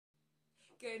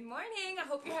Good morning. I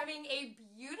hope you're having a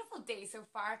beautiful day so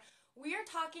far. We are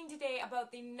talking today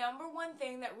about the number one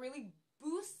thing that really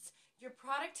boosts your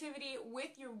productivity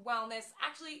with your wellness.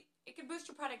 Actually, it can boost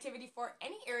your productivity for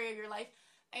any area of your life.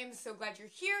 I am so glad you're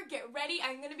here. Get ready.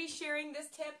 I'm going to be sharing this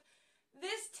tip.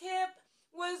 This tip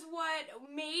was what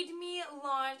made me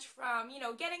launch from,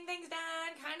 getting things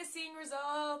done, kind of seeing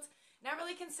results, not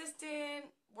really consistent.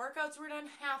 Workouts were done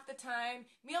half the time.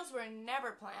 Meals were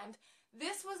never planned.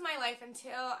 This was my life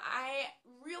until I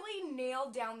really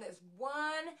nailed down this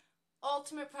one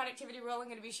ultimate productivity rule I'm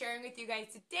going to be sharing with you guys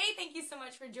today. Thank you so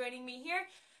much for joining me here.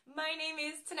 My name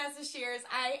is Tanessa Shears.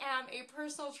 I am a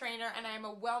personal trainer and I am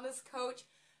a wellness coach.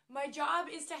 My job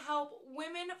is to help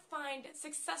women find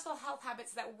successful health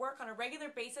habits that work on a regular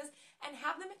basis and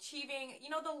have them achieving,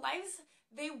 the lives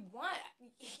they want.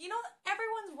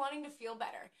 Everyone's wanting to feel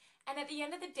better. And at the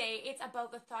end of the day, it's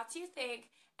about the thoughts you think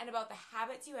and about the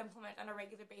habits you implement on a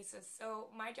regular basis. So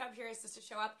my job here is just to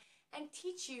show up and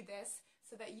teach you this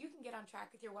so that you can get on track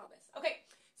with your wellness. Okay,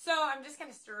 so I'm just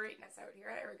going to straighten this out here.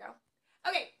 There we go.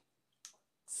 Okay.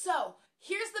 So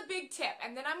here's the big tip,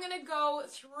 and then I'm going to go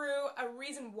through a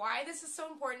reason why this is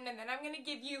so important, and then I'm going to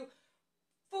give you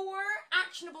 4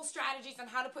 actionable strategies on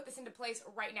how to put this into place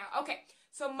right now. Okay,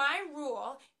 so my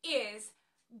rule is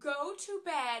go to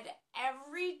bed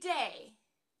every day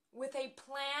with a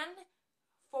plan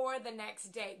for the next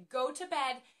day. Go to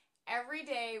bed every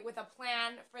day with a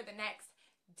plan for the next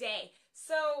day.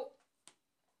 So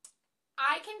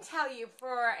I can tell you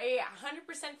for a 100%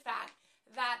 fact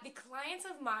that the clients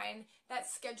of mine that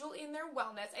schedule in their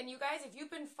wellness, and you guys, if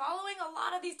you've been following a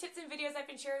lot of these tips and videos I've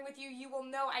been sharing with you, you will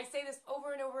know I say this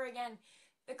over and over again.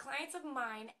 The clients of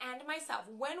mine and myself,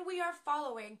 when we are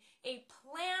following a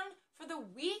plan for the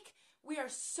week, we are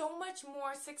so much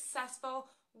more successful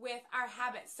with our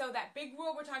habits. So that big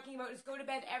rule we're talking about is go to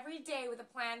bed every day with a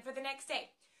plan for the next day.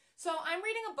 So I'm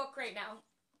reading a book right now.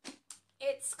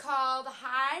 It's called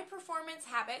High Performance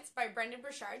Habits by Brendon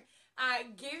Burchard.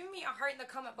 Give me a heart in the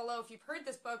comment below if you've heard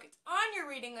this book. It's on your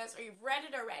reading list or you've read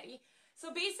it already.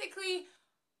 So basically,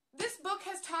 this book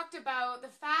has talked about the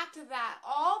fact that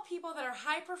all people that are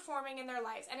high performing in their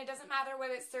lives, and it doesn't matter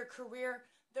whether it's their career,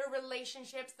 their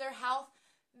relationships, their health,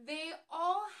 they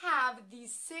all have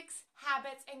these 6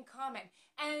 habits in common.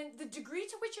 And the degree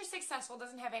to which you're successful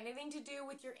doesn't have anything to do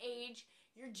with your age,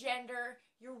 your gender,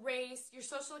 your race, your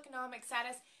socioeconomic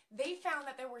status. They found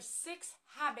that there were 6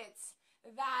 habits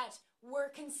that were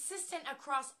consistent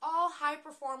across all high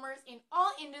performers in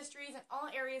all industries and all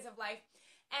areas of life.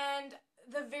 And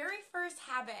the very first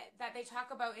habit that they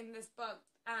talk about in this book,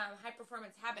 High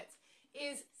Performance Habits,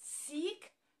 is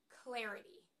seek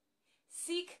clarity.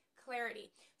 Seek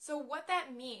clarity. So what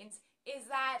that means is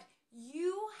that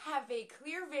you have a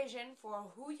clear vision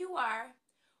for who you are,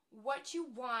 what you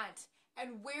want,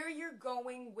 and where you're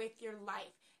going with your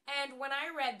life. And when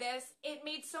I read this, it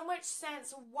made so much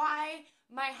sense why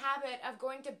my habit of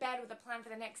going to bed with a plan for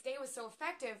the next day was so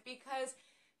effective, because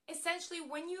essentially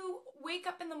when you wake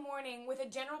up in the morning with a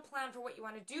general plan for what you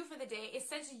want to do for the day,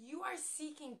 essentially you are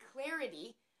seeking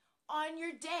clarity on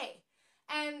your day.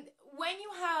 And when you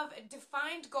have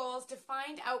defined goals,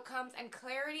 defined outcomes, and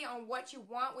clarity on what you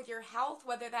want with your health,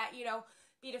 whether that,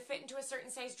 be to fit into a certain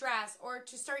size dress or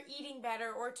to start eating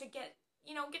better or to get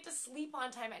to sleep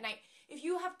on time at night. If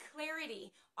you have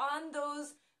clarity on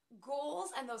those goals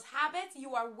and those habits,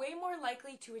 you are way more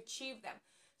likely to achieve them.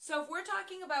 So if we're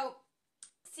talking about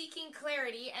seeking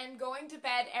clarity and going to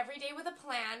bed every day with a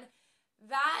plan,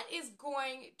 that is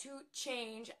going to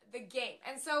change the game.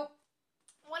 And so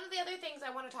one of the other things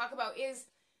I want to talk about is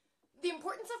the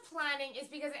importance of planning is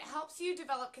because it helps you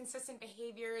develop consistent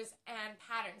behaviors and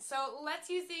patterns. So let's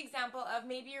use the example of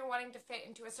maybe you're wanting to fit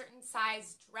into a certain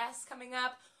size dress coming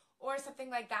up or something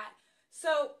like that.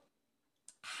 So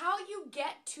how you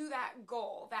get to that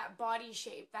goal, that body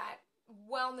shape, that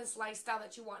wellness lifestyle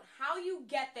that you want, how you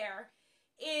get there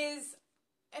is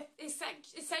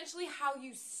essentially how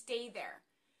you stay there.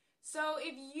 So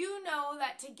if you know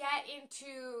that to get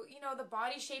into, the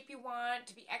body shape you want,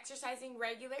 to be exercising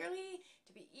regularly,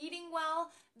 to be eating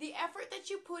well, the effort that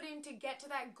you put in to get to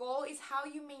that goal is how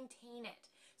you maintain it.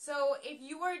 So if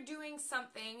you are doing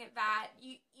something that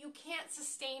you can't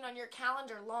sustain on your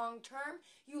calendar long term,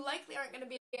 you likely aren't going to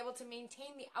be able to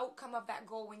maintain the outcome of that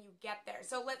goal when you get there.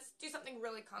 So let's do something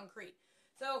really concrete.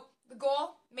 So the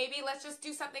goal, maybe let's just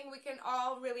do something we can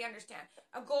all really understand.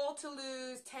 A goal to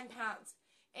lose 10 pounds.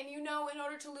 And in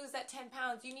order to lose that 10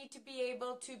 pounds, you need to be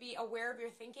able to be aware of your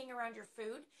thinking around your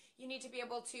food. You need to be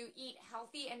able to eat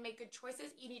healthy and make good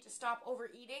choices. You need to stop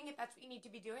overeating if that's what you need to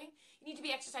be doing. You need to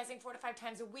be exercising 4 to 5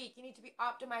 times a week. You need to be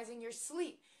optimizing your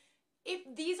sleep. if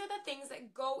these are the things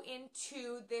that go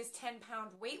into this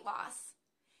 10-pound weight loss,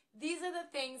 these are the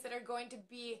things that are going to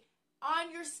be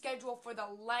on your schedule for the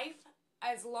life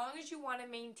as long as you want to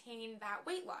maintain that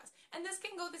weight loss. And this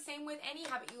can go the same with any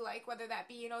habit you like, whether that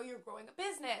be, you're growing a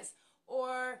business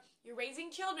or you're raising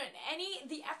children.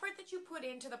 The effort that you put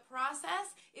into the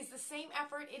process is the same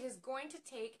effort it is going to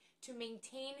take to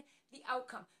maintain the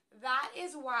outcome. That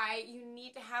is why you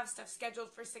need to have stuff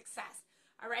scheduled for success.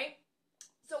 All right?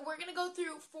 So we're going to go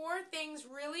through 4 things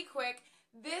really quick.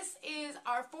 This is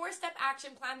our 4-step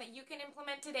action plan that you can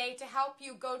implement today to help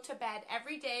you go to bed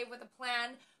every day with a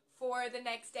plan for the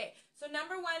next day. So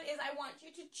number 1 is I want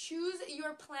you to choose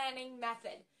your planning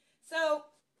method. So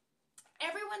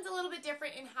everyone's a little bit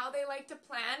different in how they like to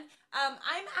plan.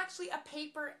 I'm actually a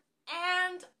paper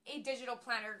and a digital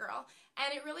planner girl,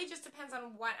 and it really just depends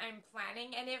on what I'm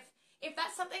planning. And if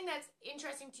that's something that's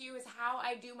interesting to you, is how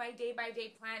I do my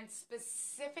day-by-day plan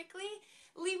specifically,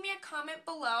 leave me a comment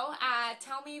below.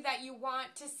 Tell me that you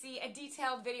want to see a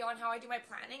detailed video on how I do my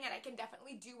planning, and I can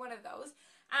definitely do one of those.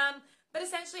 But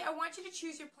essentially, I want you to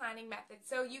choose your planning method.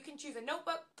 So you can choose a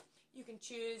notebook. You can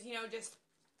choose, just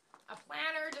a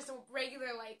planner, just a regular,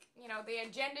 the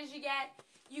agendas you get.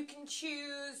 You can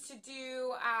choose to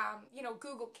do,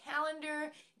 Google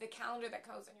Calendar, the calendar that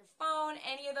goes on your phone.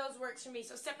 Any of those works for me.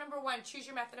 So step number 1, choose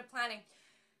your method of planning.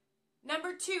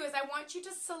 Number 2 is I want you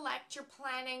to select your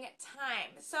planning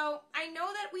time. So I know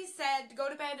that we said go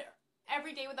to bed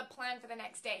every day with a plan for the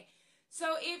next day.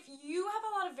 So if you have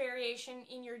a lot of variation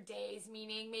in your days,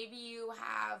 meaning maybe you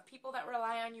have people that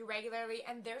rely on you regularly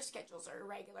and their schedules are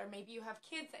irregular. Maybe you have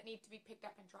kids that need to be picked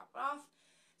up and dropped off.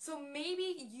 So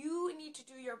maybe you need to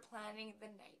do your planning the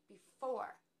night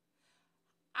before.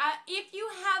 If you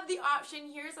have the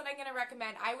option, here's what I'm going to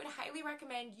recommend. I would highly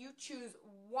recommend you choose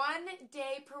 1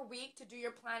 day per week to do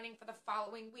your planning for the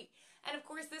following week. And of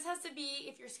course, this has to be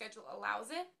if your schedule allows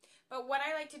it. But what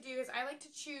I like to do is I like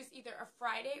to choose either a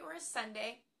Friday or a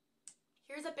Sunday.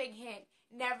 Here's a big hint.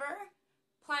 Never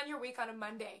plan your week on a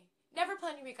Monday. Never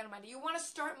plan your week on a Monday. You want to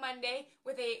start Monday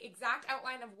with an exact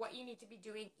outline of what you need to be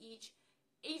doing each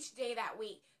day that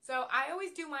week. So I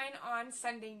always do mine on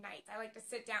Sunday nights. I like to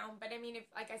sit down, but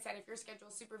if your schedule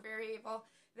is super variable,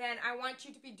 then I want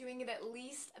you to be doing it at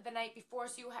least the night before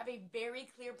so you have a very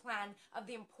clear plan of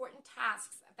the important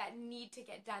tasks that need to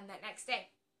get done that next day.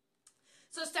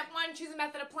 So step 1, choose a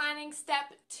method of planning.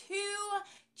 Step 2,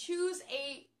 choose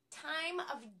a time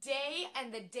of day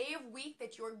and the day of week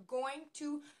that you're going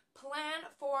to plan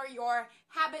for your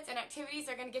habits and activities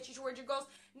that are going to get you towards your goals.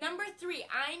 Number 3,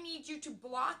 I need you to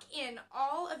block in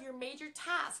all of your major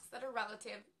tasks that are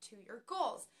relative to your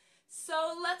goals.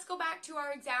 So let's go back to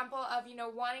our example of,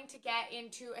 wanting to get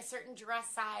into a certain dress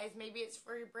size. Maybe it's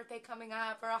for your birthday coming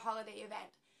up or a holiday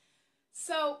event.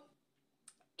 So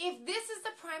if this is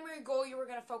the primary goal you were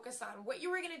going to focus on, what you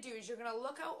were going to do is you're going to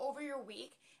look out over your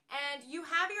week and you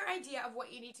have your idea of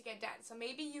what you need to get done. So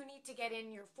maybe you need to get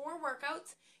in your 4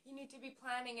 workouts. You need to be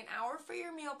planning an hour for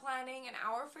your meal planning, an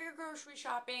hour for your grocery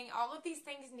shopping. All of these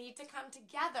things need to come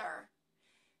together.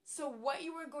 So what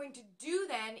you are going to do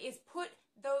then is put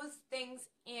those things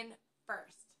in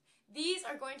first. These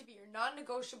are going to be your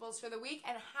non-negotiables for the week,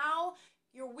 and how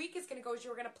your week is going to go is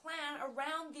you're going to plan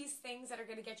around these things that are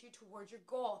going to get you towards your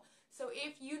goal. So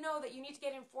if you know that you need to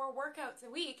get in 4 workouts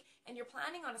a week and you're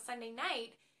planning on a Sunday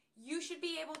night, you should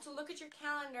be able to look at your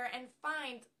calendar and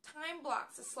find time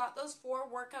blocks to slot those 4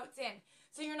 workouts in.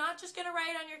 So you're not just going to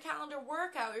write on your calendar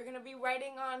workout. You're going to be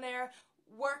writing on there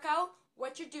workout,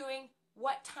 what you're doing,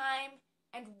 what time,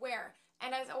 and where.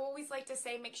 And as I always like to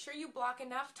say, make sure you block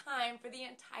enough time for the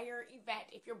entire event.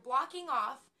 If you're blocking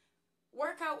off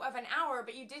workout of an hour,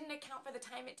 but you didn't account for the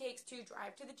time it takes to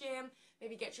drive to the gym,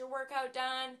 maybe get your workout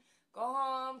done, go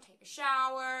home, take a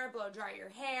shower, blow dry your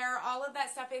hair, all of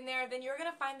that stuff in there, then you're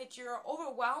going to find that you're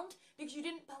overwhelmed because you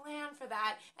didn't plan for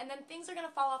that. And then things are going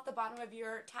to fall off the bottom of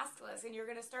your task list and you're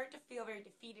going to start to feel very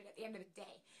defeated at the end of the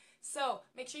day. So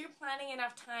make sure you're planning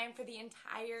enough time for the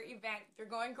entire event. If you're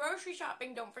going grocery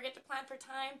shopping, don't forget to plan for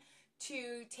time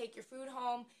to take your food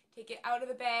home, take it out of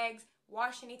the bags,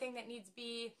 wash anything that needs to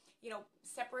be,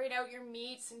 separate out your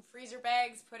meats and freezer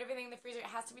bags, put everything in the freezer. It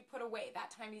has to be put away.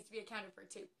 That time needs to be accounted for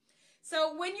too.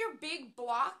 So when your big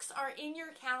blocks are in your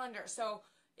calendar, so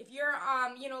if you're,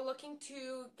 looking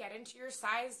to get into your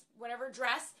size, whatever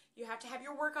dress, you have to have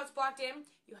your workouts blocked in.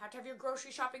 You have to have your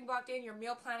grocery shopping blocked in, your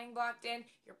meal planning blocked in,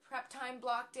 your prep time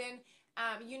blocked in.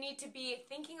 You need to be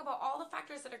thinking about all the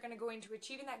factors that are going to go into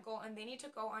achieving that goal, and they need to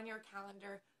go on your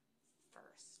calendar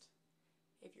first.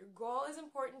 If your goal is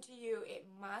important to you, it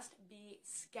must be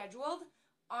scheduled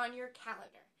on your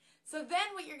calendar. So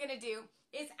then what you're going to do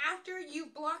is after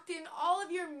you've blocked in all of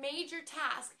your major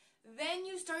tasks, then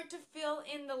you start to fill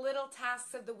in the little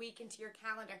tasks of the week into your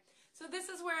calendar. So this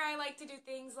is where I like to do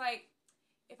things like,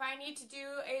 if I need to do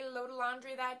a load of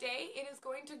laundry that day, it is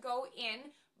going to go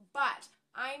in, but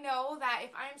I know that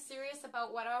if I'm serious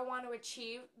about what I want to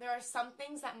achieve, there are some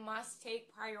things that must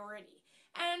take priority.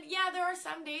 And yeah, there are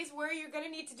some days where you're going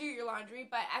to need to do your laundry,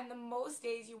 but on the most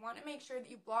days, you want to make sure that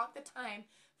you block the time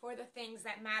for the things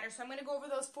that matter. So I'm going to go over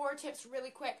those 4 tips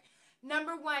really quick.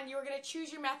 Number 1, you're going to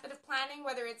choose your method of planning,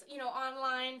 whether it's,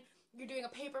 online, you're doing a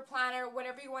paper planner,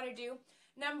 whatever you want to do.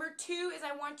 Number 2 is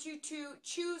I want you to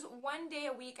choose one day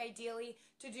a week, ideally,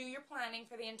 to do your planning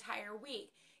for the entire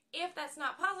week. If that's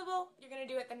not possible, you're going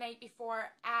to do it the night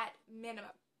before at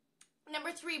minimum.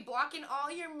 Number 3, block in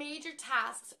all your major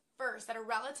tasks first that are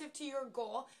relative to your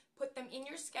goal. Put them in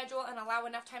your schedule and allow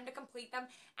enough time to complete them.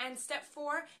 And step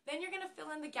 4, then you're going to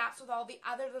fill in the gaps with all the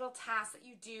other little tasks that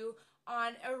you do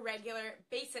on a regular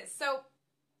basis. So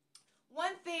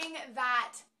one thing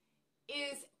that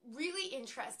is really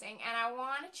interesting, and I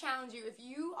want to challenge you, if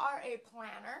you are a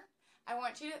planner, I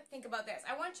want you to think about this.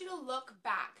 I want you to look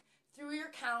back through your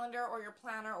calendar or your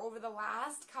planner over the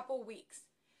last couple weeks.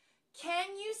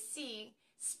 Can you see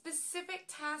specific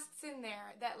tasks in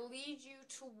there that lead you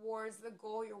towards the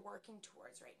goal you're working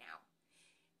towards right now?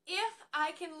 If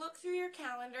I can look through your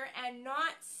calendar and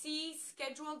not see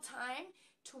scheduled time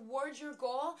towards your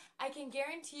goal, I can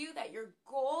guarantee you that your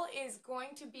goal is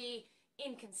going to be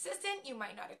inconsistent. You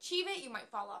might not achieve it. You might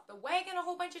fall off the wagon a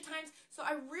whole bunch of times. So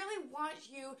I really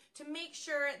want you to make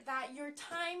sure that your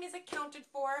time is accounted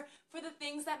for the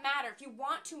things that matter. If you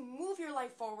want to move your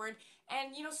life forward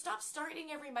and, stop starting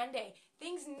every Monday,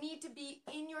 things need to be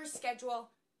in your schedule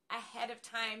ahead of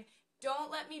time. Don't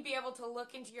let me be able to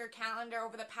look into your calendar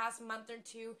over the past month or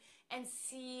 2 and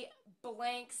see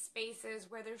blank spaces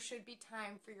where there should be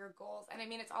time for your goals. And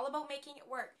it's all about making it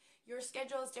work. Your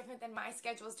schedule is different than my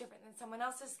schedule is different than someone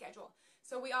else's schedule.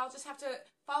 So we all just have to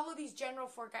follow these general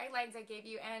 4 guidelines I gave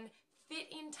you and fit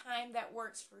in time that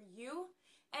works for you.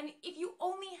 And if you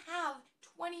only have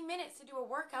 20 minutes to do a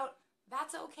workout,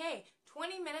 that's okay.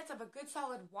 20 minutes of a good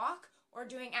solid walk or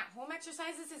doing at-home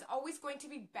exercises is always going to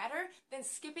be better than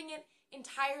skipping it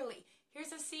entirely.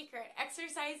 Here's a secret.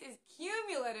 Exercise is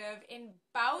cumulative in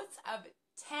bouts of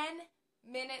 10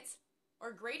 minutes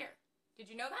or greater. Did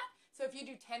you know that? So if you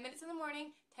do 10 minutes in the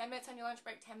morning, 10 minutes on your lunch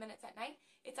break, 10 minutes at night,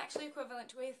 it's actually equivalent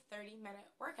to a 30-minute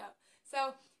workout.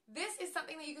 So this is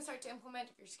something that you can start to implement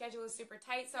if your schedule is super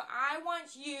tight. So I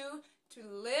want you to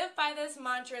live by this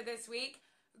mantra this week.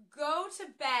 Go to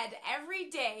bed every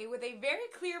day with a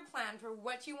very clear plan for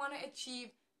what you want to achieve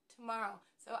tomorrow.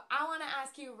 So I want to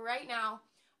ask you right now,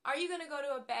 are you going to go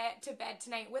to bed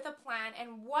tonight with a plan?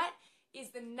 And what is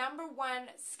the number 1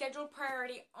 scheduled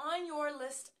priority on your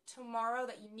list tomorrow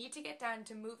that you need to get done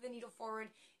to move the needle forward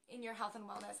in your health and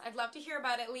wellness? I'd love to hear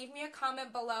about it. Leave me a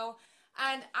comment below,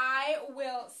 and I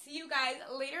will see you guys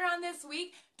later on this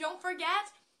week. Don't forget,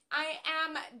 I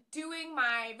am doing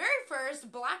my very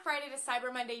first Black Friday to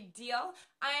Cyber Monday deal.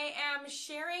 I am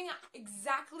sharing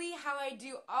exactly how I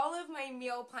do all of my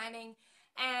meal planning,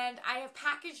 and I have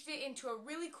packaged it into a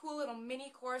really cool little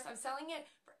mini course. I'm selling it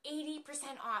for 80%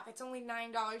 off. It's only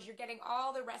 $9. You're getting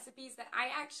all the recipes that I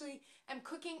actually am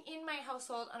cooking in my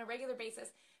household on a regular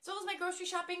basis. So is my grocery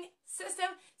shopping system.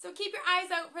 So keep your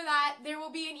eyes out for that. There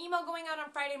will be an email going out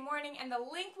on Friday morning, and the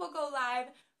link will go live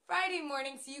Friday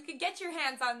morning, so you could get your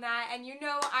hands on that. And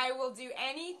I will do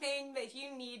anything that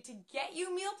you need to get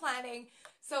you meal planning.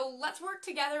 So let's work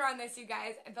together on this, you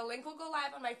guys. The link will go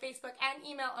live on my Facebook and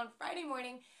email on Friday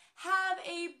morning. Have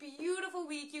a beautiful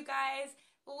week, you guys.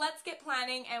 Let's get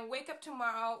planning and wake up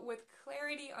tomorrow with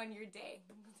clarity on your day.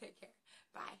 Take care.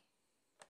 Bye.